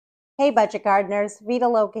Hey budget gardeners, Vita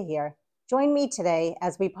Loca here. Join me today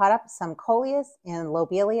as we pot up some Coleus and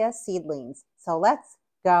Lobelia seedlings. So let's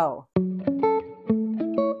go.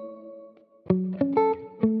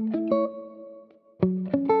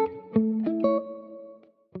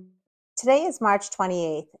 Today is March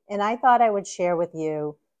 28th, and I thought I would share with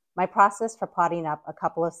you my process for potting up a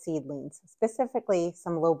couple of seedlings, specifically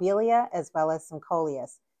some Lobelia as well as some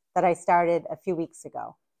Coleus that I started a few weeks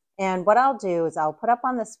ago. And what I'll do is I'll put up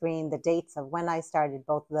on the screen the dates of when I started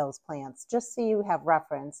both of those plants, just so you have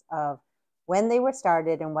reference of when they were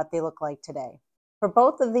started and what they look like today. For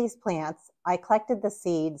both of these plants, I collected the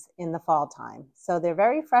seeds in the fall time. So they're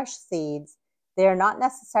very fresh seeds. They're not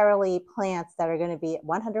necessarily plants that are going to be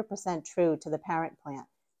 100% true to the parent plant,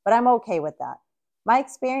 but I'm okay with that. My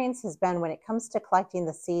experience has been when it comes to collecting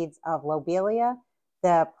the seeds of Lobelia,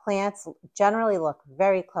 the plants generally look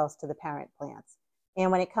very close to the parent plants. And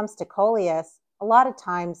when it comes to Coleus, a lot of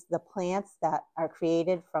times the plants that are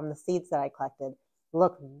created from the seeds that I collected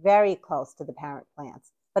look very close to the parent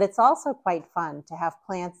plants. But it's also quite fun to have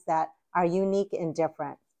plants that are unique and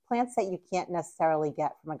different, plants that you can't necessarily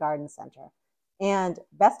get from a garden center. And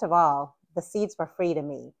best of all, the seeds were free to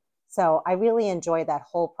me. So I really enjoy that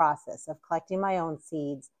whole process of collecting my own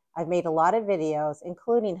seeds. I've made a lot of videos,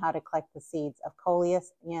 including how to collect the seeds of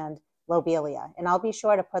Coleus and Lobelia, and I'll be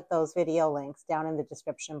sure to put those video links down in the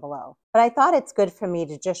description below. But I thought it's good for me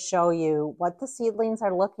to just show you what the seedlings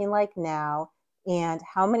are looking like now and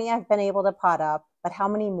how many I've been able to pot up, but how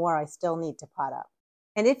many more I still need to pot up.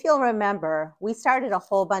 And if you'll remember, we started a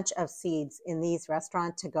whole bunch of seeds in these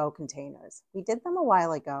restaurant to-go containers. We did them a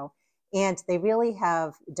while ago, and they really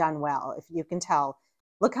have done well, if you can tell.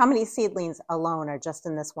 Look how many seedlings alone are just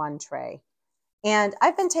in this one tray. And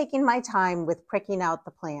I've been taking my time with pricking out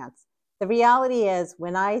the plants. The reality is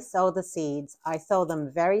when I sow the seeds, I sow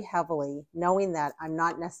them very heavily, knowing that I'm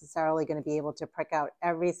not necessarily going to be able to prick out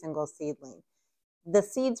every single seedling. The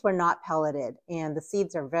seeds were not pelleted, and the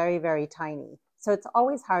seeds are very, very tiny. So it's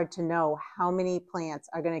always hard to know how many plants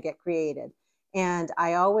are going to get created. And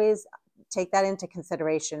I always take that into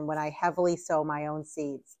consideration when I heavily sow my own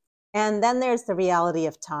seeds. And then there's the reality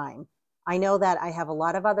of time. I know that I have a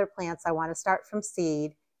lot of other plants I want to start from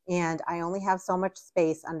seed, and I only have so much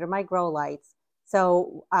space under my grow lights.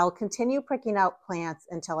 So I'll continue pricking out plants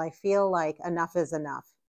until I feel like enough is enough.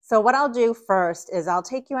 So what I'll do first is I'll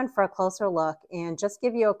take you in for a closer look and just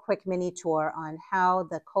give you a quick mini tour on how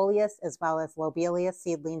the Coleus as well as Lobelia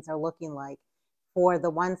seedlings are looking like for the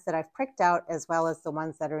ones that I've pricked out as well as the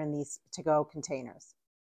ones that are in these to-go containers.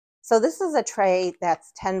 So this is a tray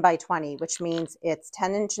that's 10 by 20, which means it's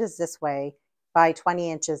 10 inches this way by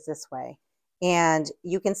 20 inches this way. And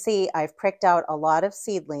you can see I've pricked out a lot of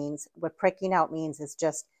seedlings. What pricking out means is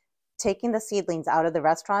just taking the seedlings out of the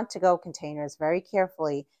restaurant to-go containers very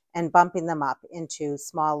carefully and bumping them up into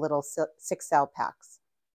small little 6-cell packs.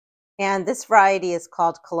 And this variety is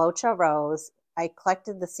called Coleus Rose. I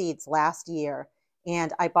collected the seeds last year,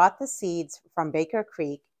 and I bought the seeds from Baker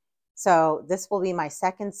Creek. So this will be my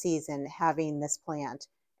second season having this plant.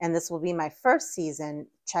 And this will be my first season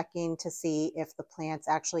checking to see if the plants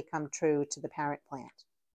actually come true to the parent plant.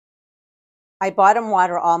 I bottom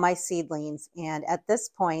water all my seedlings, and at this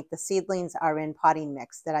point, the seedlings are in potting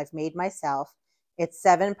mix that I've made myself. It's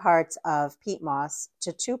 7 parts of peat moss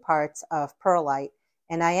to 2 parts of perlite,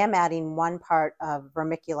 and I am adding 1 part of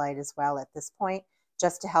vermiculite as well at this point,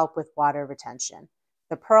 just to help with water retention.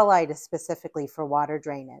 The perlite is specifically for water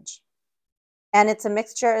drainage. And it's a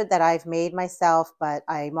mixture that I've made myself, but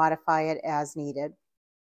I modify it as needed.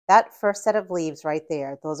 That first set of leaves right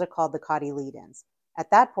there, those are called the cotyledons.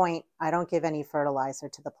 At that point, I don't give any fertilizer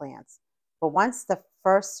to the plants. But once the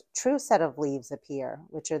first true set of leaves appear,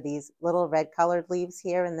 which are these little red colored leaves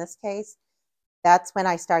here in this case, that's when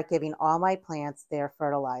I start giving all my plants their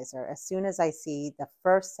fertilizer, as soon as I see the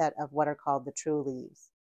first set of what are called the true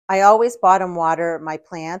leaves. I always bottom water my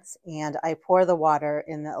plants, and I pour the water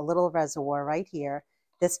in a little reservoir right here.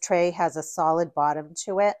 This tray has a solid bottom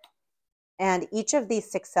to it, and each of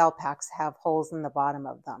these 6-cell packs have holes in the bottom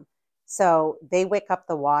of them. So they wick up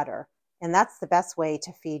the water, and that's the best way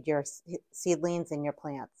to feed your seedlings and your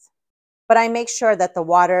plants. But I make sure that the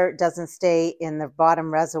water doesn't stay in the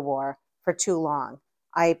bottom reservoir for too long.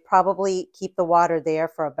 I probably keep the water there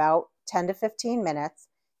for about 10 to 15 minutes,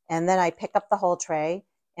 and then I pick up the whole tray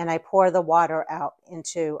and I pour the water out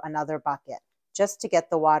into another bucket just to get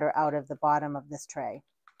the water out of the bottom of this tray.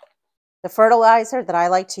 The fertilizer that I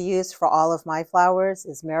like to use for all of my flowers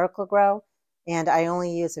is Miracle-Gro, and I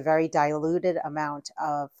only use a very diluted amount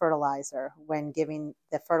of fertilizer when giving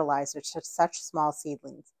the fertilizer to such small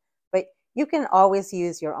seedlings. But You can always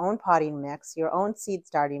use your own potting mix, your own seed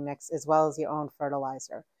starting mix, as well as your own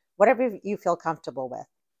fertilizer, whatever you feel comfortable with.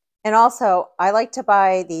 And also, I like to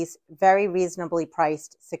buy these very reasonably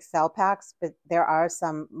priced 6 cell packs, but there are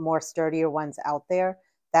some more sturdier ones out there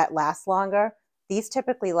that last longer. These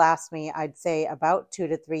typically last me, I'd say, about 2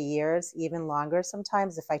 to 3 years, even longer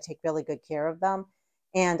sometimes if I take really good care of them.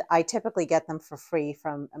 And I typically get them for free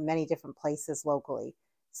from many different places locally.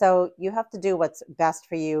 So you have to do what's best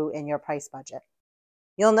for you in your price budget.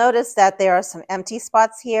 You'll notice that there are some empty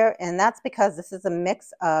spots here, and that's because this is a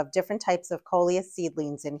mix of different types of Coleus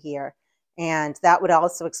seedlings in here. And that would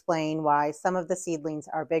also explain why some of the seedlings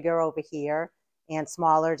are bigger over here and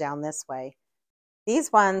smaller down this way.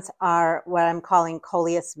 These ones are what I'm calling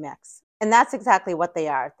Coleus mix. And that's exactly what they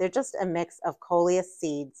are. They're just a mix of Coleus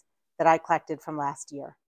seeds that I collected from last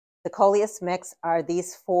year. The Coleus mix are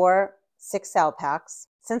these 4 6 cell packs.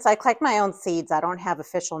 Since I collect my own seeds, I don't have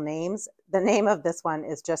official names. The name of this one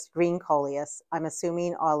is just green Coleus. I'm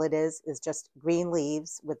assuming all it is just green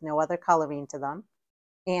leaves with no other coloring to them.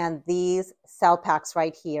 And these cell packs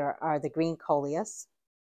right here are the green Coleus.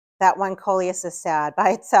 That one Coleus is sad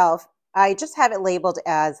by itself. I just have it labeled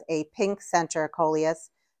as a pink center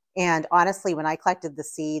Coleus. And honestly, when I collected the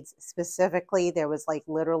seeds, specifically, there was like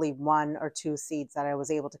literally 1 or 2 seeds that I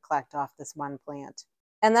was able to collect off this one plant.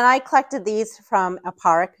 And then I collected these from a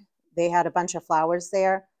park. They had a bunch of flowers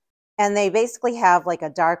there. And they basically have like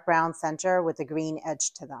a dark brown center with a green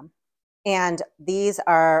edge to them. And these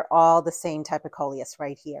are all the same type of Coleus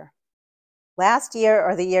right here. Last year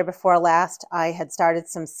or the year before last, I had started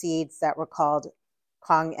some seeds that were called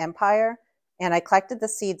Kong Empire. And I collected the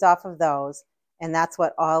seeds off of those. And that's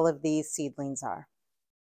what all of these seedlings are.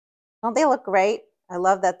 Don't they look great? I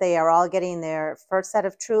love that they are all getting their first set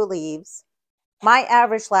of true leaves. My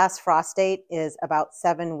average last frost date is about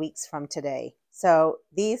 7 weeks from today. So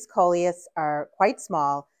these Coleus are quite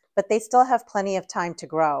small, but they still have plenty of time to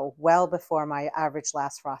grow well before my average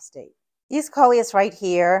last frost date. These Coleus right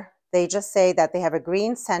here, they just say that they have a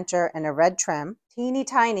green center and a red trim, teeny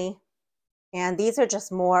tiny. And these are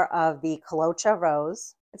just more of the Colocha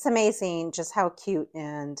rose. It's amazing just how cute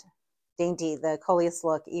and dainty the Coleus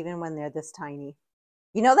look even when they're this tiny.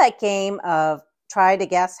 You know that game of try to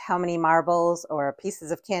guess how many marbles or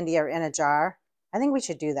pieces of candy are in a jar? I think we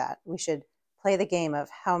should do that. We should play the game of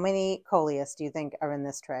how many Coleus do you think are in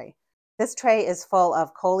this tray? This tray is full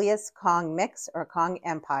of Coleus Kong Mix or Kong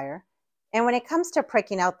Empire. And when it comes to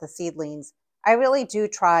pricking out the seedlings, I really do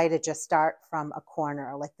try to just start from a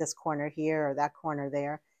corner, like this corner here or that corner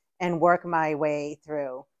there, and work my way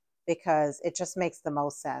through because it just makes the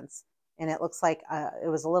most sense. And it looks like it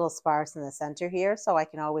was a little sparse in the center here, so I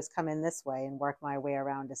can always come in this way and work my way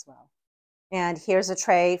around as well. And here's a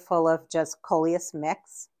tray full of just Coleus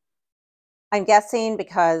mix. I'm guessing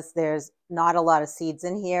because there's not a lot of seeds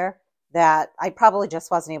in here that I probably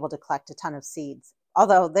just wasn't able to collect a ton of seeds,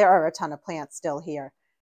 although there are a ton of plants still here.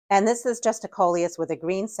 And this is just a Coleus with a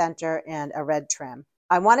green center and a red trim.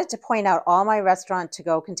 I wanted to point out all my restaurant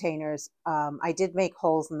to-go containers. I did make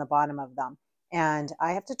holes in the bottom of them. And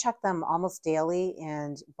I have to check them almost daily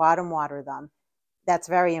and bottom water them. That's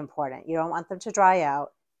very important. You don't want them to dry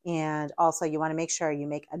out. And also you want to make sure you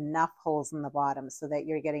make enough holes in the bottom so that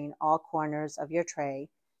you're getting all corners of your tray.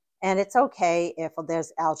 And it's okay if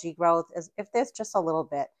there's algae growth, if there's just a little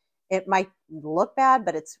bit. It might look bad,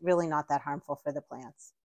 but it's really not that harmful for the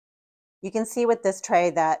plants. You can see with this tray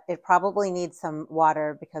that it probably needs some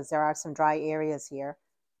water because there are some dry areas here.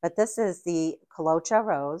 But this is the Colocha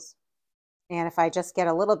rose. And if I just get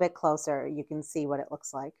a little bit closer, you can see what it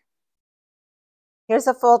looks like. Here's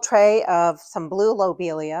a full tray of some blue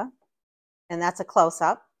Lobelia, and that's a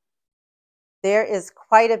close-up. There is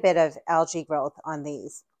quite a bit of algae growth on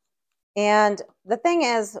these. And the thing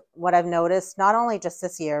is, what I've noticed, not only just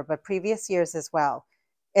this year, but previous years as well,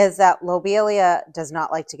 is that Lobelia does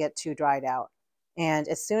not like to get too dried out. And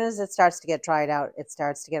as soon as it starts to get dried out, it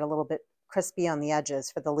starts to get a little bit crispy on the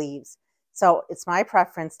edges for the leaves. So it's my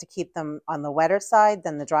preference to keep them on the wetter side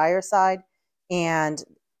than the drier side. And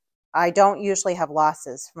I don't usually have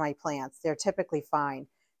losses for my plants. They're typically fine.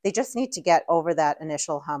 They just need to get over that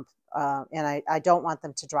initial hump, and I don't want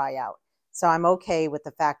them to dry out. So I'm okay with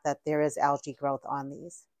the fact that there is algae growth on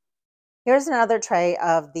these. Here's another tray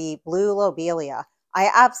of the blue Lobelia. I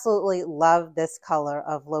absolutely love this color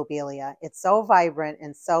of Lobelia. It's so vibrant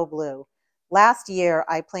and so blue. Last year,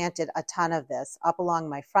 I planted a ton of this up along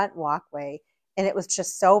my front walkway, and it was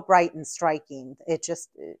just so bright and striking. It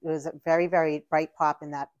was a very, very bright pop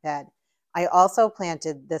in that bed. I also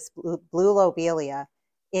planted this blue Lobelia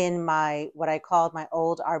in what I called my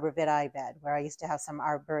old arborvitae bed, where I used to have some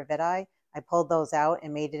arborvitae. I pulled those out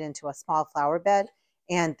and made it into a small flower bed.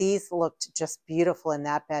 And these looked just beautiful in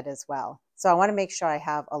that bed as well. So I want to make sure I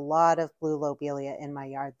have a lot of blue lobelia in my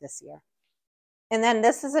yard this year. And then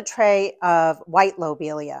this is a tray of white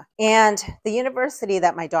lobelia. And the university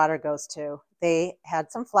that my daughter goes to, they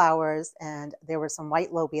had some flowers and there were some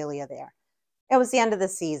white lobelia there. It was the end of the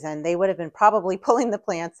season. They would have been probably pulling the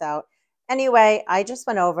plants out. Anyway, I just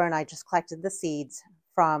went over and I just collected the seeds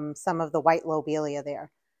from some of the white lobelia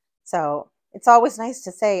there. So it's always nice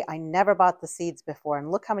to say I never bought the seeds before,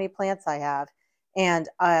 and look how many plants I have. And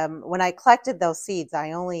when I collected those seeds,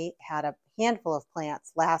 I only had a handful of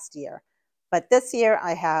plants last year. But this year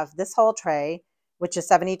I have this whole tray, which is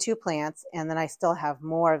 72 plants, and then I still have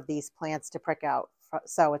more of these plants to prick out.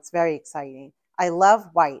 So it's very exciting. I love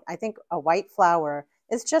white. I think a white flower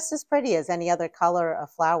is just as pretty as any other color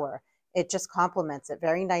of flower. It just complements it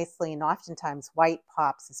very nicely, and oftentimes white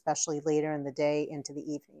pops, especially later in the day into the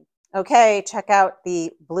evening. Okay, check out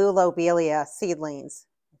the blue lobelia seedlings.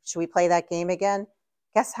 Should we play that game again?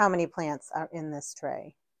 Guess how many plants are in this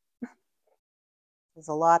tray? There's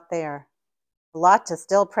a lot there. A lot to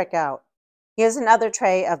still prick out. Here's another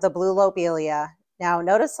tray of the blue lobelia. Now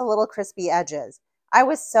notice the little crispy edges. I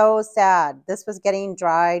was so sad. This was getting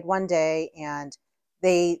dried one day and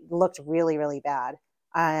they looked really, really bad.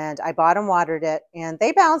 And I bought and watered it and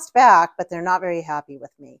they bounced back, but they're not very happy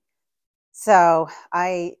with me. So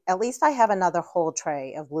at least I have another whole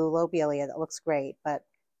tray of blue lobelia that looks great, but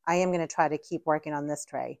I am going to try to keep working on this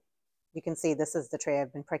tray. You can see this is the tray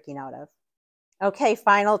I've been pricking out of. Okay,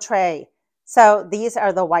 final tray. So these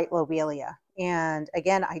are the white lobelia. And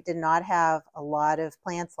again, I did not have a lot of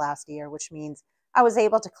plants last year, which means I was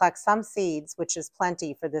able to collect some seeds, which is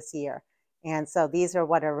plenty for this year. And so these are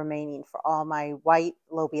what are remaining for all my white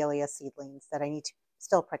lobelia seedlings that I need to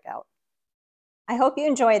still prick out. I hope you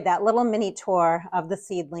enjoyed that little mini tour of the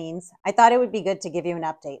seedlings. I thought it would be good to give you an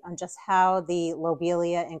update on just how the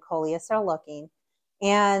Lobelia and Coleus are looking.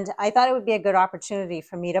 And I thought it would be a good opportunity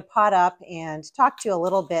for me to pot up and talk to you a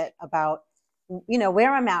little bit about,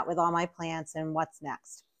 where I'm at with all my plants and what's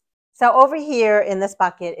next. So over here in this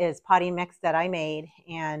bucket is potting mix that I made,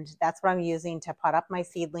 and that's what I'm using to pot up my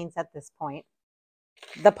seedlings at this point.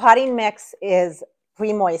 The potting mix is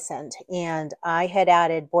pre-moistened, and I had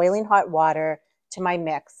added boiling hot water to my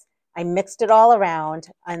mix. I mixed it all around,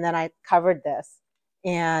 and then I covered this,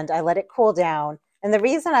 and I let it cool down. And the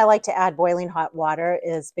reason I like to add boiling hot water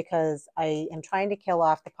is because I am trying to kill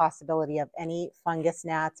off the possibility of any fungus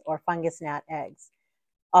gnats or fungus gnat eggs.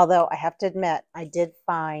 Although I have to admit, I did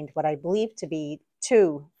find what I believe to be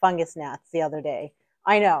 2 fungus gnats the other day.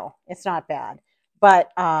 I know, it's not bad.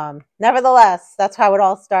 But nevertheless, that's how it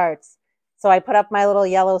all starts. So I put up my little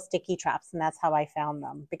yellow sticky traps, and that's how I found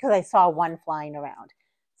them, because I saw 1 flying around.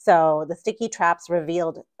 So the sticky traps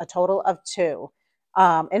revealed a total of 2,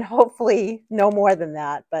 and hopefully no more than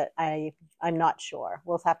that, but I'm not sure.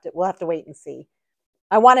 We'll have to wait and see.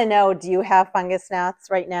 I want to know, do you have fungus gnats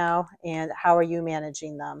right now, and how are you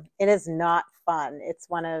managing them? It is not fun. It's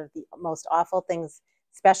one of the most awful things,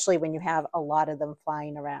 especially when you have a lot of them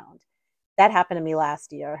flying around. That happened to me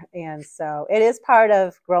last year, and so it is part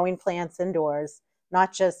of growing plants indoors,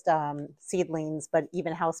 not just seedlings, but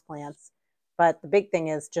even houseplants. But the big thing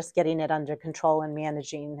is just getting it under control and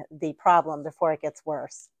managing the problem before it gets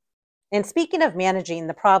worse. And speaking of managing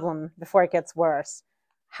the problem before it gets worse,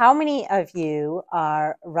 how many of you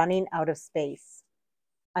are running out of space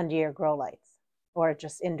under your grow lights or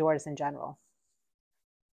just indoors in general?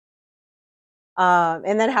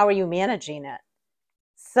 And then how are you managing it?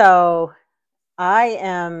 So I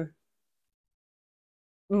am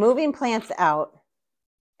moving plants out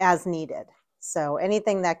as needed. So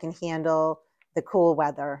anything that can handle the cool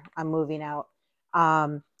weather, I'm moving out.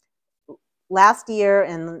 Last year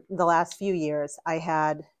and the last few years, I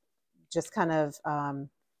had just kind of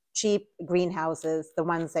cheap greenhouses, the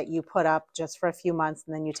ones that you put up just for a few months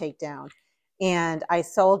and then you take down. And I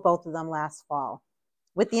sold both of them last fall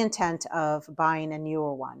with the intent of buying a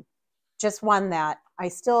newer one. Just one that I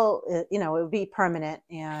still, it would be permanent,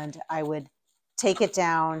 and I would take it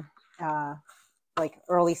down like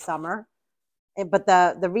early summer. But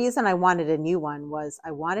the reason I wanted a new one was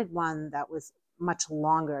I wanted one that was much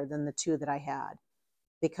longer than the 2 that I had,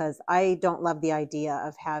 because I don't love the idea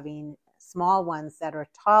of having small ones that are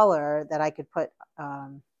taller that I could put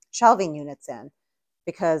shelving units in.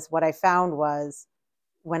 Because what I found was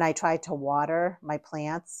when I tried to water my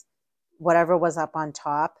plants, whatever was up on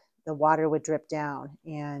top, the water would drip down,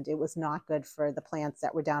 and it was not good for the plants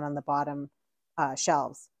that were down on the bottom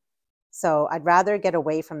shelves. So I'd rather get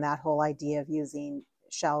away from that whole idea of using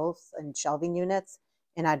shelves and shelving units,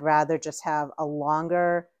 and I'd rather just have a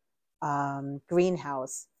longer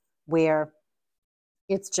greenhouse where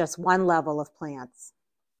it's just one level of plants.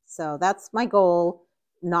 So that's my goal,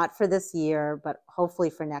 not for this year, but hopefully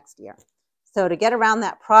for next year. So to get around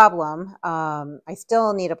that problem, I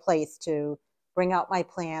still need a place to bring out my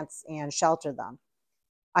plants and shelter them.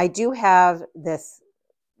 I do have this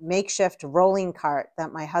makeshift rolling cart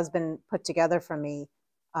that my husband put together for me.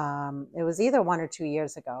 It was either 1 or 2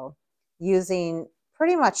 years ago, using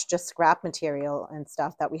pretty much just scrap material and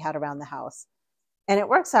stuff that we had around the house. And it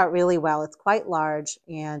works out really well. It's quite large,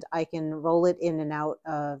 and I can roll it in and out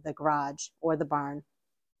of the garage or the barn.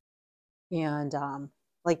 And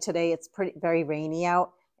like today, it's very rainy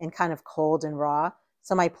out and kind of cold and raw.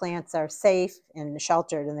 So my plants are safe and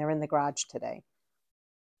sheltered, and they're in the garage today.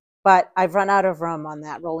 But I've run out of room on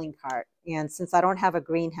that rolling cart. And since I don't have a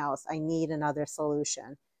greenhouse, I need another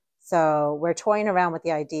solution. So we're toying around with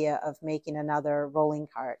the idea of making another rolling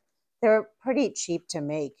cart. They're pretty cheap to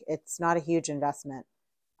make. It's not a huge investment.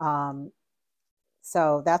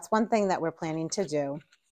 So that's one thing that we're planning to do.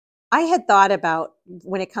 I had thought about,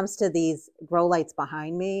 when it comes to these grow lights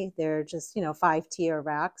behind me, they're just, 5-tier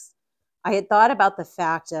racks. I had thought about the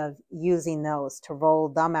fact of using those to roll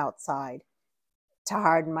them outside to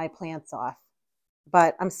harden my plants off.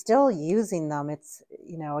 But I'm still using them. It's,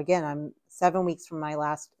 again, I'm 7 weeks from my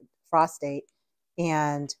last frost date,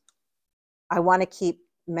 and I want to keep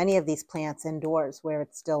many of these plants indoors where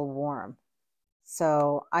it's still warm.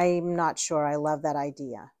 So I'm not sure I love that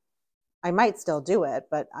idea. I might still do it,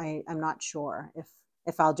 but I'm not sure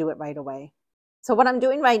if I'll do it right away. So what I'm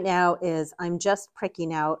doing right now is I'm just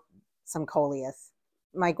pricking out some Coleus.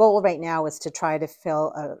 My goal right now is to try to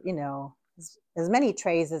fill as many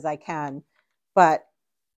trays as I can, but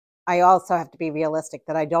I also have to be realistic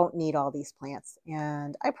that I don't need all these plants,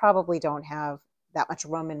 and I probably don't have that much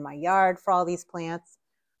room in my yard for all these plants.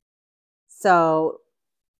 So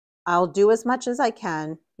I'll do as much as I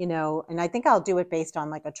can, and I think I'll do it based on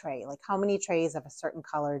like a tray, like how many trays of a certain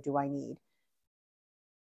color do I need?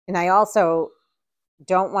 And I also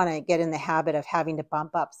don't want to get in the habit of having to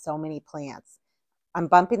bump up so many plants. I'm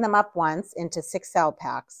bumping them up once into 6 cell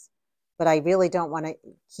packs, but I really don't want to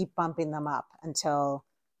keep bumping them up until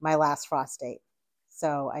my last frost date.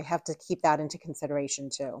 So I have to keep that into consideration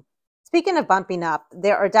too. Speaking of bumping up,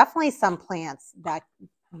 there are definitely some plants that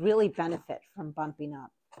really benefit from bumping up.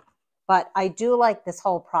 But I do like this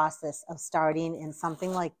whole process of starting in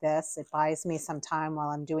something like this. It buys me some time while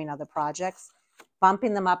I'm doing other projects.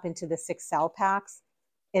 Bumping them up into the 6 cell packs,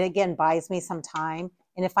 it again buys me some time.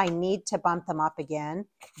 And if I need to bump them up again,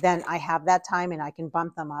 then I have that time and I can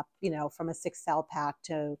bump them up, from a 6 cell pack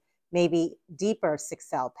to maybe deeper 6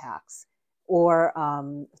 cell packs or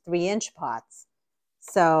 3-inch pots.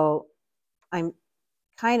 So I'm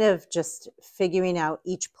kind of just figuring out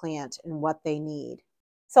each plant and what they need.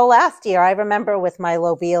 So last year, I remember with my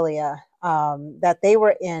Lobelia that they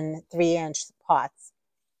were in 3-inch pots.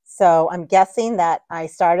 So I'm guessing that I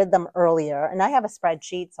started them earlier, and I have a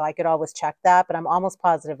spreadsheet, so I could always check that, but I'm almost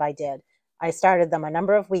positive I did. I started them a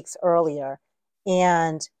number of weeks earlier,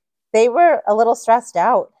 and they were a little stressed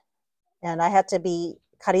out, and I had to be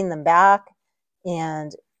cutting them back,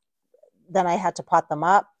 and then I had to pot them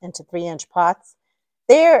up into 3-inch pots.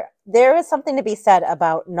 There is something to be said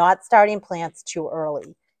about not starting plants too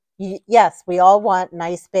early. Yes, we all want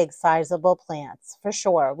nice, big, sizable plants, for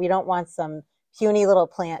sure. We don't want some puny little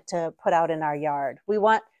plant to put out in our yard. We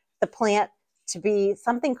want the plant to be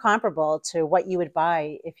something comparable to what you would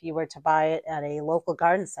buy if you were to buy it at a local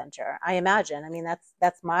garden center. I imagine. I mean,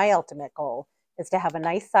 that's my ultimate goal, is to have a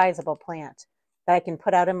nice, sizable plant that I can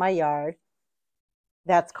put out in my yard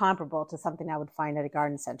that's comparable to something I would find at a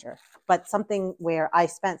garden center, but something where I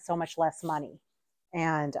spent so much less money.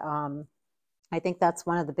 And I think that's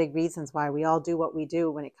one of the big reasons why we all do what we do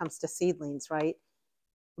when it comes to seedlings, right?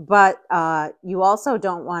 But you also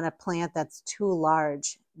don't want a plant that's too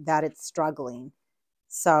large that it's struggling.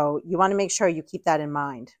 So you want to make sure you keep that in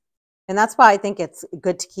mind. And that's why I think it's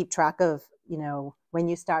good to keep track of, when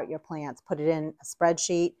you start your plants, put it in a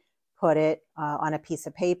spreadsheet, put it on a piece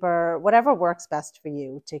of paper, whatever works best for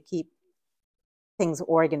you to keep things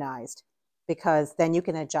organized, because then you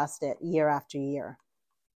can adjust it year after year.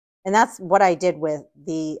 And that's what I did with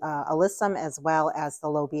the alyssum as well as the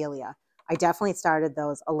lobelia. I definitely started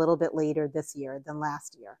those a little bit later this year than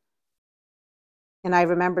last year. And I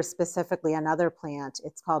remember specifically another plant,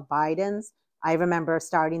 it's called Bidens. I remember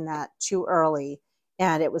starting that too early,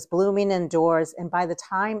 and it was blooming indoors. And by the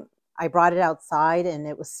time I brought it outside, and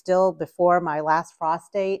it was still before my last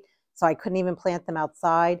frost date, so I couldn't even plant them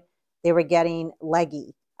outside, they were getting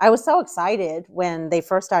leggy. I was so excited when they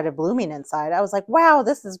first started blooming inside. I was like, wow,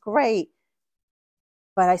 this is great.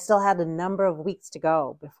 but I still had a number of weeks to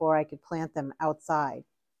go before I could plant them outside.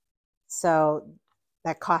 So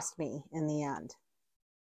that cost me in the end.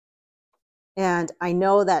 And I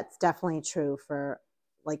know that's definitely true for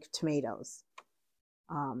like tomatoes.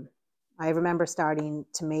 I remember starting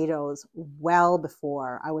tomatoes well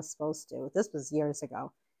before I was supposed to. This was years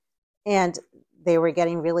ago. And they were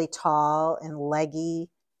getting really tall and leggy,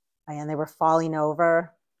 and they were falling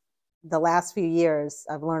over. The last few years,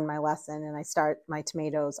 I've learned my lesson, and I start my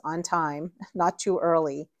tomatoes on time, not too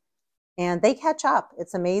early. And they catch up.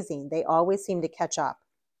 It's amazing. They always seem to catch up.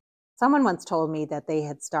 Someone once told me that they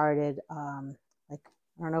had started, like,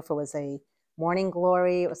 I don't know if it was a morning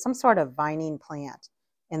glory or some sort of vining plant,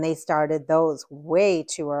 and they started those way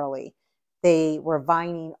too early. They were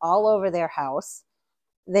vining all over their house.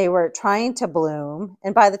 They were trying to bloom,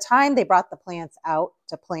 and by the time they brought the plants out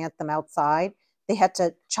to plant them outside, they had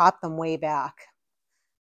to chop them way back.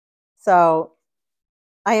 So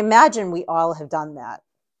I imagine we all have done that.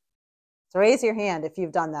 So raise your hand if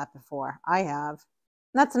you've done that before. I have.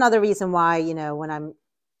 And that's another reason why, when I'm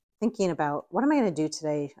thinking about what am I going to do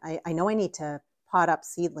today, I know I need to pot up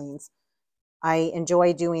seedlings. I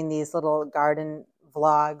enjoy doing these little garden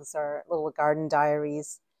vlogs or little garden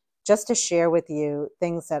diaries just to share with you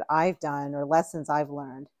things that I've done or lessons I've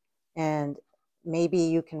learned. And maybe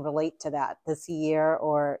you can relate to that this year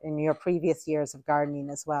or in your previous years of gardening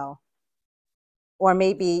as well. Or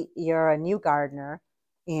maybe you're a new gardener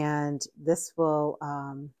and this will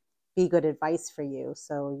be good advice for you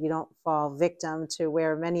so you don't fall victim to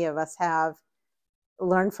where many of us have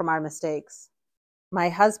learned from our mistakes. My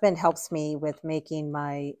husband helps me with making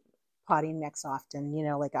my potting mix often.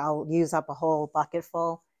 Like I'll use up a whole bucket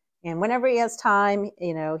full. And whenever he has time,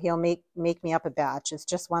 he'll make me up a batch. It's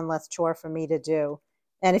just one less chore for me to do.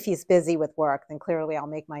 And if he's busy with work, then clearly I'll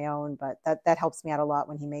make my own. But that helps me out a lot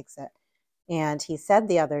when he makes it. And he said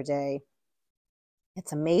the other day,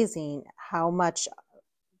 it's amazing how much,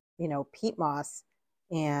 peat moss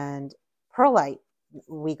and perlite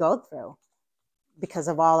we go through because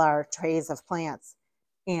of all our trays of plants.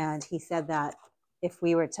 And he said that if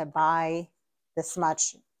we were to buy this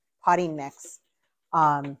much potting mix,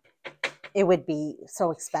 it would be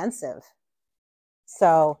so expensive.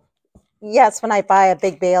 So yes, when I buy a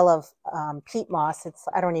big bale of peat moss,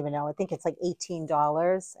 I don't even know, I think it's like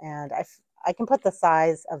 $18. And I can put the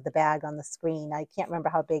size of the bag on the screen. I can't remember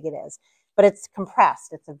how big it is, but it's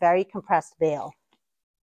compressed. It's a very compressed bale.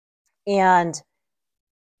 And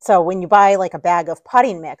so when you buy like a bag of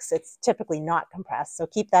potting mix, it's typically not compressed. So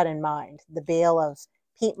keep that in mind. The bale of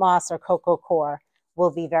peat moss or cocoa coir will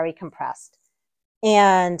be very compressed.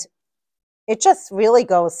 And it just really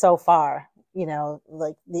goes so far,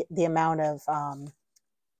 like the amount of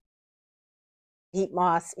peat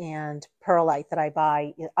moss and perlite that I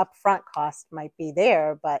buy. Upfront cost might be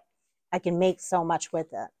there, but I can make so much with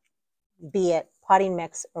it, be it potting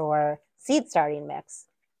mix or seed starting mix.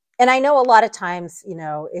 And I know a lot of times,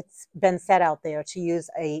 it's been said out there to use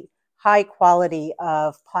a high quality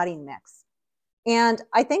of potting mix. And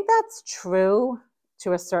I think that's true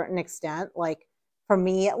to a certain extent. Like for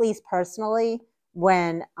me, at least personally,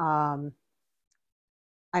 when I'm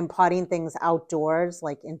potting things outdoors,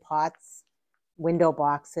 like in pots, window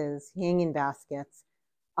boxes, hanging baskets,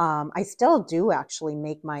 I still do actually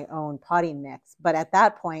make my own potting mix. But at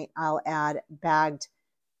that point, I'll add bagged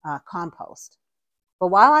compost. But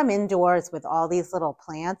while I'm indoors with all these little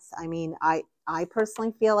plants, I mean, I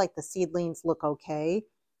personally feel like the seedlings look okay.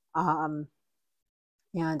 And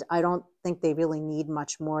I don't think they really need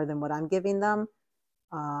much more than what I'm giving them.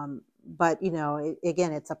 But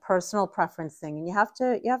again, it's a personal preference thing, and you have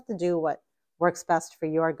to do what works best for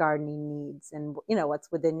your gardening needs and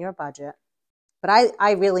what's within your budget. But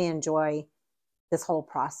I really enjoy this whole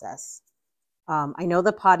process. I know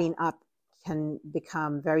the potting up can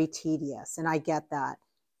become very tedious, and I get that.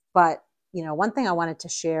 But one thing I wanted to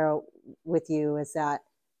share with you is that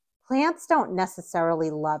plants don't necessarily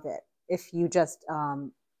love it if you just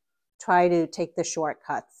try to take the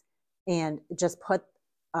shortcuts and just put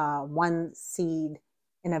one seed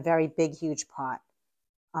in a very big, huge pot.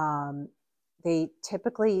 They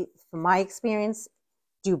typically, from my experience,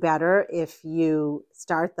 do better if you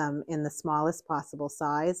start them in the smallest possible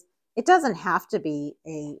size. It doesn't have to be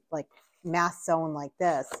a mass sown like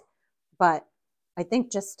this, but I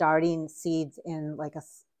think just starting seeds in like a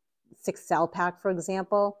 6 cell pack, for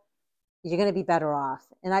example, you're going to be better off.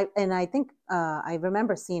 And I think I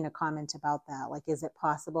remember seeing a comment about that. Like, is it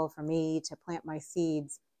possible for me to plant my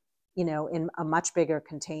seeds, in a much bigger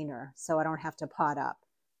container so I don't have to pot up?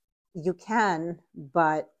 You can,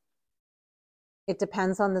 but it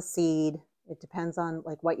depends on the seed. It depends on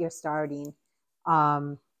like what you're starting.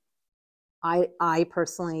 I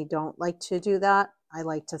personally don't like to do that. I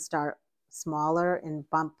like to start smaller and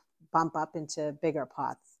bump up into bigger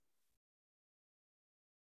pots.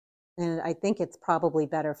 And I think it's probably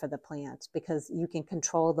better for the plant because you can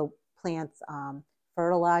control the plant's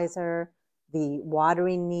fertilizer, the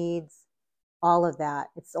watering needs, all of that.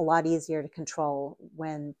 It's a lot easier to control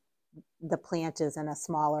when the plant is in a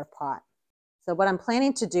smaller pot. So what I'm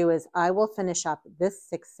planning to do is I will finish up this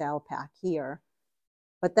 6 cell pack here,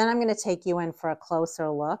 but then I'm going to take you in for a closer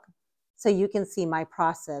look so you can see my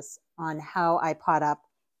process on how I pot up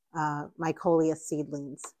my Coleus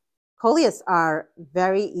seedlings. Coleus are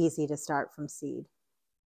very easy to start from seed,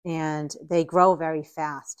 and they grow very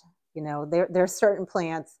fast. You know, there are certain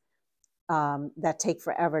plants that take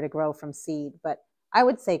forever to grow from seed, but I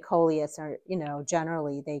would say Coleus are, you know,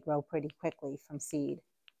 generally they grow pretty quickly from seed.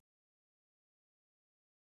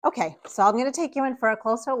 Okay, so I'm going to take you in for a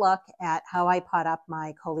closer look at how I pot up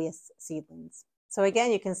my Coleus seedlings. So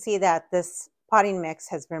again, you can see that this potting mix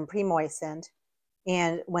has been pre-moistened,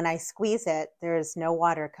 and when I squeeze it, there's no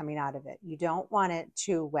water coming out of it. You don't want it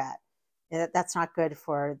too wet. That's not good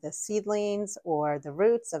for the seedlings or the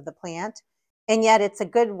roots of the plant. And yet it's a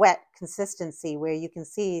good wet consistency where you can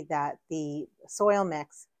see that the soil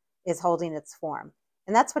mix is holding its form.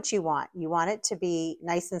 And that's what you want. You want it to be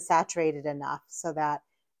nice and saturated enough so that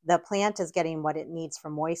the plant is getting what it needs for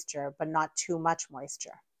moisture, but not too much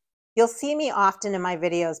moisture. You'll see me often in my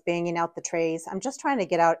videos banging out the trays. I'm just trying to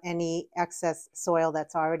get out any excess soil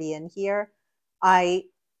that's already in here. I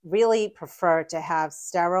really prefer to have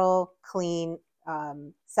sterile, clean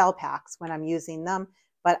cell packs when I'm using them,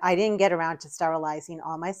 but I didn't get around to sterilizing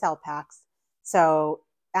all my cell packs. So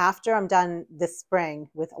after I'm done this spring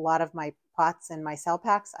with a lot of my pots and my cell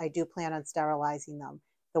packs, I do plan on sterilizing them.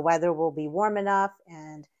 The weather will be warm enough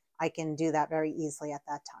and I can do that very easily at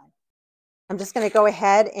that time. I'm just going to go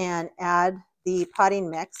ahead and add the potting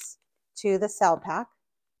mix to the cell pack.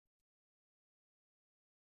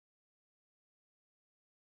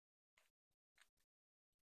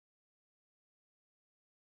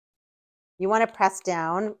 You want to press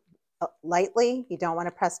down lightly. You don't want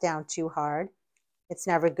to press down too hard. It's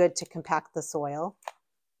never good to compact the soil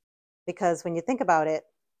because when you think about it,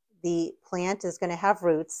 the plant is going to have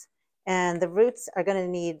roots and the roots are going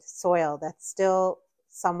to need soil that's still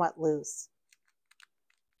somewhat loose.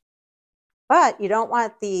 But you don't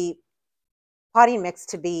want the potting mix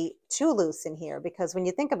to be too loose in here because when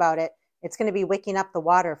you think about it, it's going to be wicking up the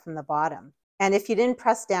water from the bottom. And if you didn't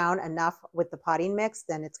press down enough with the potting mix,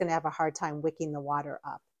 then it's going to have a hard time wicking the water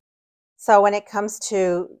up. So when it comes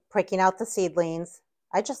to pricking out the seedlings,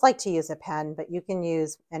 I just like to use a pen, but you can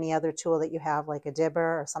use any other tool that you have, like a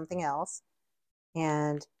dibber or something else.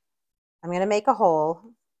 And I'm going to make a hole.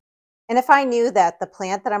 And if I knew that the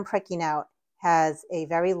plant that I'm pricking out has a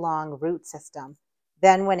very long root system,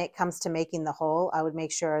 then when it comes to making the hole, I would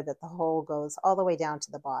make sure that the hole goes all the way down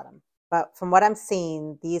to the bottom. But from what I'm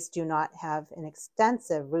seeing, these do not have an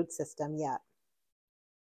extensive root system yet.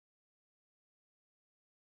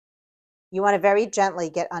 You want to very gently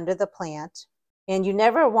get under the plant, and you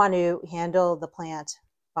never want to handle the plant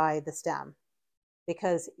by the stem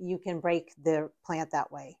because you can break the plant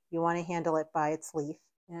that way. You want to handle it by its leaf.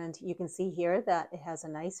 And you can see here that it has a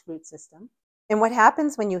nice root system. And what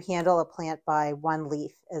happens when you handle a plant by one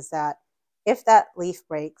leaf is that if that leaf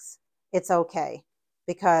breaks, it's okay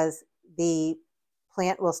because the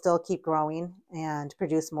plant will still keep growing and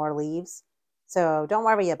produce more leaves. So don't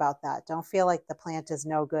worry about that. Don't feel like the plant is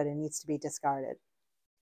no good and needs to be discarded.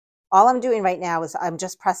 All I'm doing right now is I'm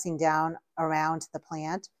just pressing down around the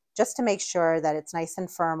plant just to make sure that it's nice and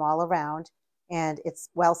firm all around and it's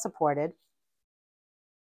well supported.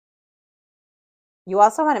 You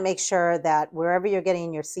also want to make sure that wherever you're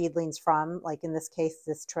getting your seedlings from, like in this case,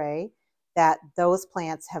 this tray, that those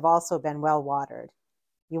plants have also been well watered.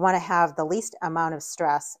 You want to have the least amount of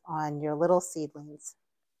stress on your little seedlings.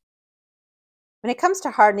 When it comes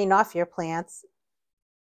to hardening off your plants,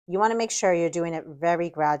 you want to make sure you're doing it very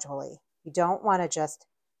gradually. You don't want to just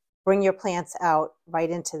bring your plants out right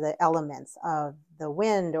into the elements of the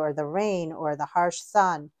wind or the rain or the harsh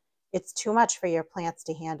sun. It's too much for your plants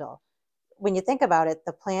to handle. When you think about it,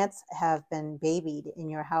 the plants have been babied in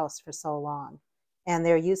your house for so long, and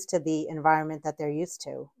they're used to the environment that they're used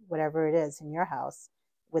to, whatever it is in your house,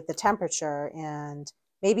 with the temperature, and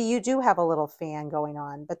maybe you do have a little fan going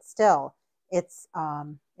on, but still, it's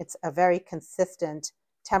a very consistent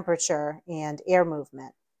temperature and air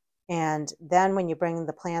movement. And then when you bring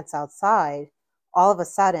the plants outside, all of a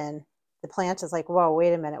sudden, the plant is like, whoa,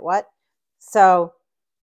 wait a minute, what? So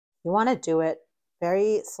you want to do it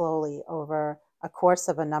very slowly over a course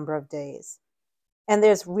of a number of days. And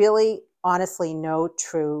there's really, honestly, no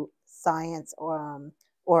true science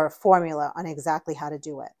or formula on exactly how to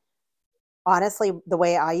do it. Honestly, the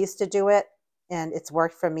way I used to do it, and it's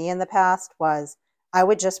worked for me in the past, was I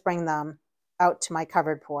would just bring them out to my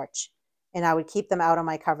covered porch, and I would keep them out on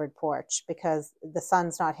my covered porch because the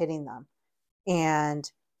sun's not hitting them. And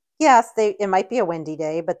yes, it might be a windy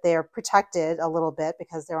day, but they're protected a little bit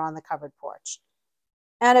because they're on the covered porch.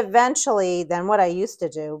 And eventually, then what I used to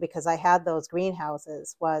do, because I had those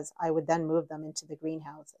greenhouses, was I would then move them into the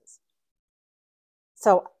greenhouses.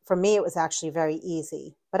 So for me, it was actually very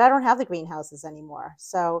easy, but I don't have the greenhouses anymore.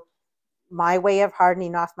 So my way of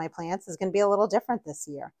hardening off my plants is going to be a little different this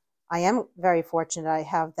year. I am very fortunate I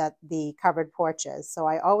have the covered porches. So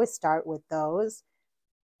I always start with those.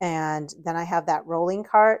 And then I have that rolling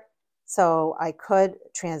cart. So I could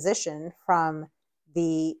transition from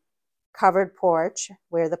the covered porch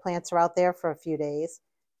where the plants are out there for a few days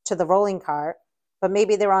to the rolling cart, but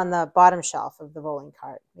maybe they're on the bottom shelf of the rolling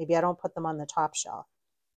cart. Maybe I don't put them on the top shelf.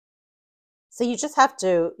 So you just have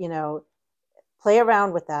to, play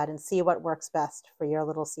around with that and see what works best for your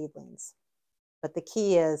little seedlings. But the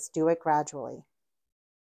key is do it gradually.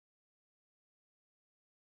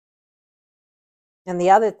 And the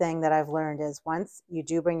other thing that I've learned is once you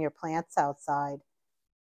do bring your plants outside,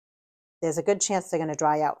 there's a good chance they're going to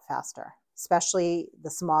dry out faster, especially the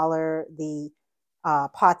smaller the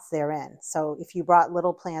pots they're in. So if you brought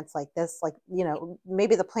little plants like this, like,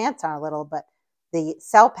 maybe the plants aren't little, but the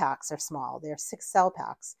cell packs are small. They're 6 cell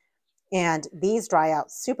packs. And these dry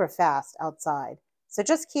out super fast outside. So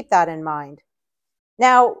just keep that in mind.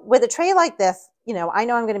 Now, with a tray like this, I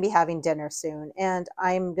know I'm going to be having dinner soon, and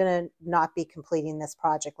I'm going to not be completing this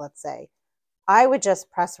project, let's say. I would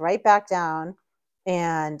just press right back down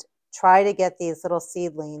and try to get these little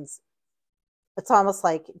seedlings. It's almost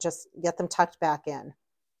like just get them tucked back in.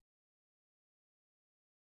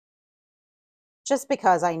 Just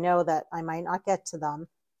because I know that I might not get to them,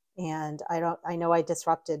 and I know I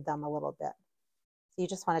disrupted them a little bit. So you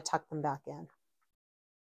just want to tuck them back in.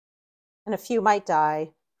 And a few might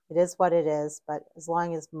die. It is what it is, but as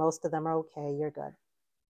long as most of them are okay, you're good.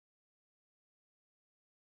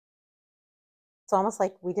 It's almost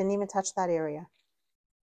like we didn't even touch that area.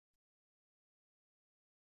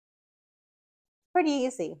 Pretty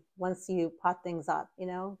easy once you pot things up,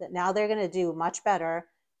 that now they're going to do much better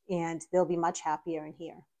and they'll be much happier in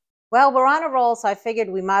here. Well, we're on a roll, so I figured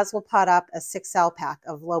we might as well pot up a 6 cell pack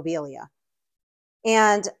of Lobelia.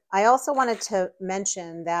 And I also wanted to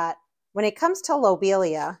mention that when it comes to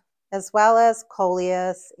Lobelia, as well as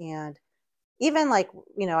Coleus, and even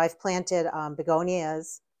I've planted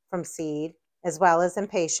begonias from seed, as well as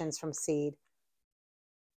impatiens from seed.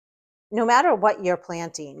 No matter what you're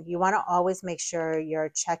planting, you want to always make sure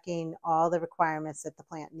you're checking all the requirements that the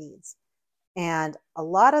plant needs. And a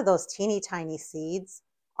lot of those teeny tiny seeds,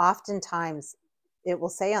 oftentimes it will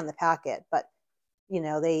say on the packet, but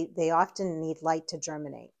they often need light to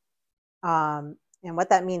germinate. And what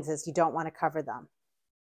that means is you don't want to cover them.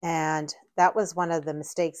 And that was one of the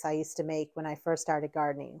mistakes I used to make when I first started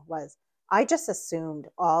gardening, was I just assumed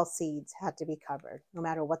all seeds had to be covered, no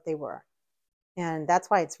matter what they were. And that's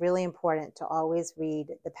why it's really important to always read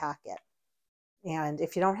the packet. And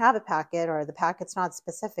if you don't have a packet or the packet's not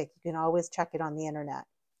specific, you can always check it on the internet.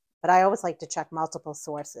 But I always like to check multiple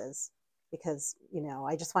sources because,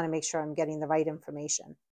 I just want to make sure I'm getting the right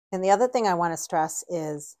information. And the other thing I want to stress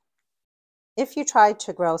is if you tried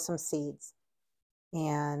to grow some seeds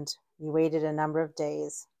and you waited a number of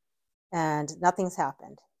days and nothing's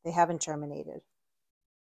happened, they haven't germinated,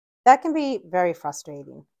 that can be very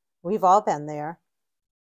frustrating. We've all been there.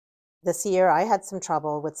 This year I had some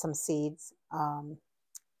trouble with some seeds.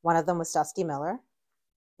 One of them was Dusty Miller,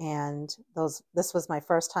 and this was my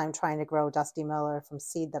first time trying to grow Dusty Miller from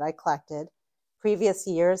seed that I collected. Previous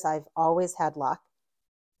years I've always had luck,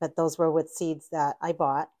 but those were with seeds that I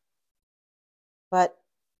bought. But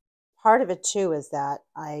part of it too is that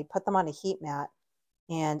I put them on a heat mat,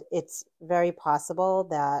 and it's very possible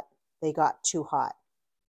that they got too hot.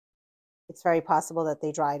 It's very possible that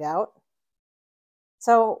they dried out.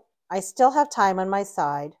 So I still have time on my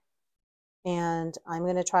side, and I'm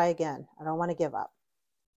going to try again. I don't want to give up.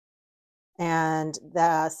 And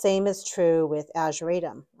the same is true with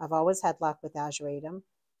Azuratum. I've always had luck with Azuratum,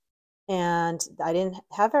 and I didn't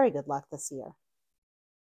have very good luck this year.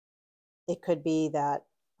 It could be that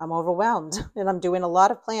I'm overwhelmed and I'm doing a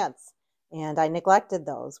lot of plants, and I neglected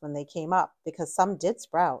those when they came up because some did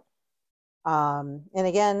sprout. And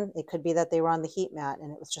again, it could be that they were on the heat mat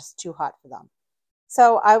and it was just too hot for them.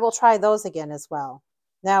 So I will try those again as well.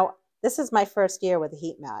 Now, this is my first year with a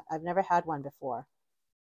heat mat. I've never had one before.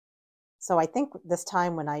 So I think this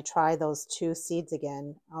time when I try those 2 seeds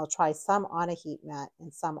again, I'll try some on a heat mat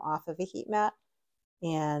and some off of a heat mat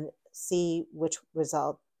and see which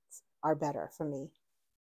results are better for me.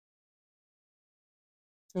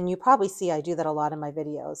 And you probably see I do that a lot in my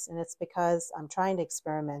videos, and it's because I'm trying to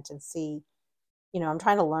experiment and see, I'm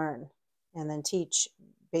trying to learn and then teach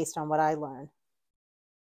based on what I learn.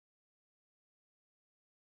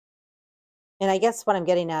 And I guess what I'm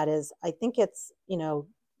getting at is I think it's,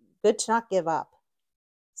 good to not give up.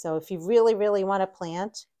 So if you really, really want to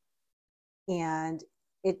plant and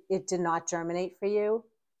it did not germinate for you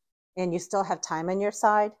and you still have time on your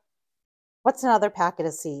side, what's another packet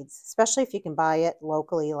of seeds, especially if you can buy it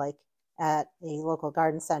locally, like at a local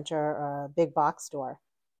garden center or a big box store.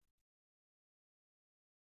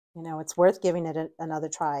 It's worth giving it another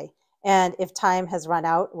try. And if time has run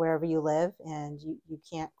out wherever you live and you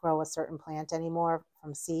can't grow a certain plant anymore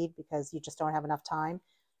from seed because you just don't have enough time,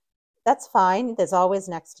 that's fine. There's always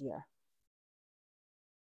next year.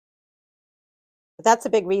 But that's a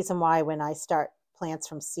big reason why when I start plants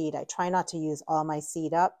from seed, I try not to use all my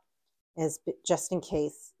seed up, is just in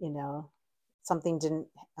case, something didn't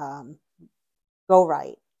go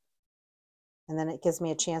right. And then it gives me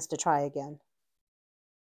a chance to try again.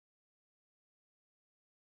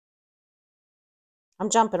 I'm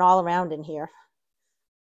jumping all around in here.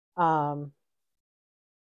 And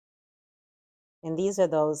these are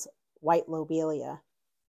those white lobelia.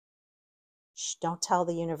 Shh, don't tell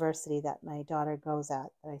the university that my daughter goes at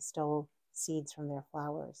that I stole seeds from their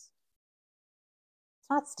flowers. It's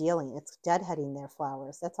not stealing, it's deadheading their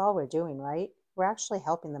flowers. That's all we're doing, right? We're actually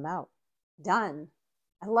helping them out. Done.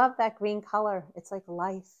 I love that green color. It's like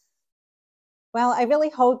life. Well, I really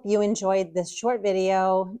hope you enjoyed this short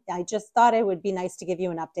video. I just thought it would be nice to give you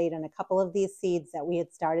an update on a couple of these seeds that we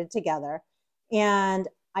had started together. And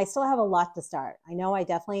I still have a lot to start. I know I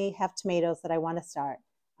definitely have tomatoes that I want to start.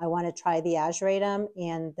 I want to try the ageratum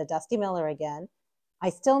and the Dusty Miller again.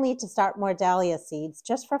 I still need to start more dahlia seeds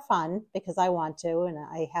just for fun because I want to, and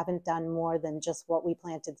I haven't done more than just what we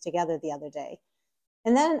planted together the other day.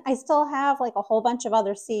 And then I still have like a whole bunch of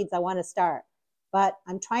other seeds I want to start, but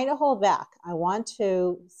I'm trying to hold back. I want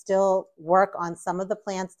to still work on some of the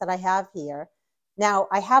plants that I have here. Now,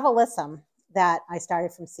 I have alyssum that I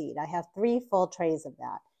started from seed. I have 3 full trays of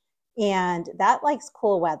that. And that likes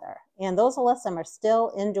cool weather. And those alyssum are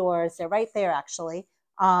still indoors. They're right there, actually.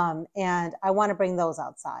 And I want to bring those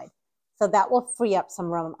outside. So that will free up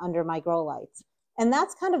some room under my grow lights. And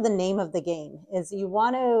that's kind of the name of the game, is you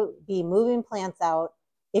want to be moving plants out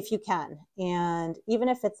if you can. And even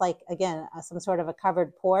if it's like, again, some sort of a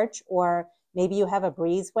covered porch, or maybe you have a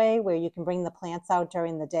breezeway where you can bring the plants out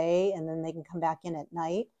during the day and then they can come back in at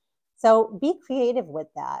night. So be creative with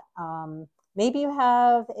that. Maybe you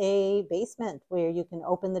have a basement where you can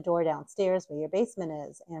open the door downstairs where your basement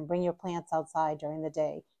is and bring your plants outside during the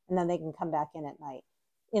day, and then they can come back in at night.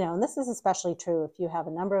 And this is especially true if you have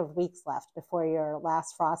a number of weeks left before your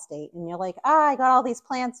last frost date and you're like, I got all these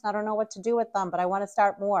plants and I don't know what to do with them, but I want to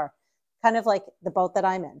start more, kind of like the boat that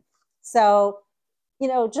I'm in. So,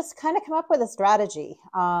 just kind of come up with a strategy.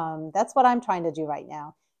 That's what I'm trying to do right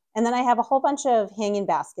now. And then I have a whole bunch of hanging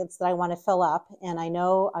baskets that I want to fill up, and I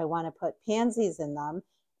know I want to put pansies in them.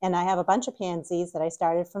 And I have a bunch of pansies that I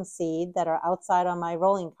started from seed that are outside on my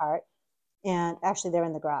rolling cart. And actually they're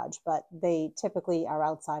in the garage, but they typically are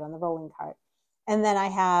outside on the rolling cart. And then I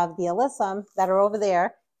have the alyssum that are over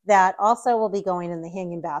there that also will be going in the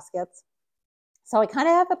hanging baskets. So I kind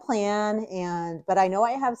of have a plan, but I know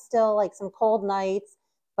I have still like some cold nights,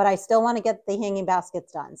 but I still want to get the hanging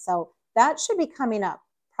baskets done. So that should be coming up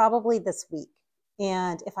probably this week.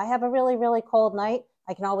 And if I have a really, really cold night,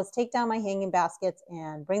 I can always take down my hanging baskets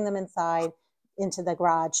and bring them inside into the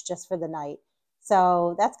garage just for the night.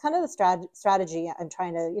 So that's kind of the strategy I'm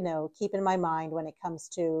trying to, keep in my mind when it comes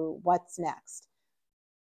to what's next.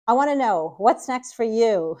 I want to know what's next for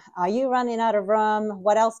you. Are you running out of room?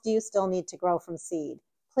 What else do you still need to grow from seed?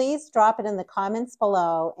 Please drop it in the comments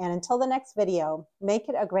below. And until the next video, make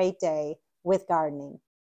it a great day with gardening.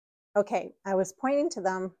 Okay, I was pointing to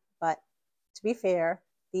them, but to be fair,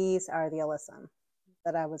 these are the alyssum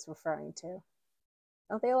that I was referring to.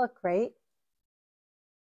 Don't they look great?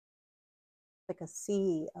 Like a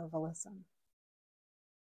sea of alyssum.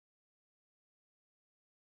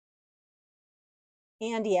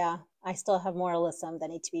 And yeah, I still have more alyssum that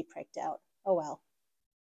need to be pricked out. Oh well.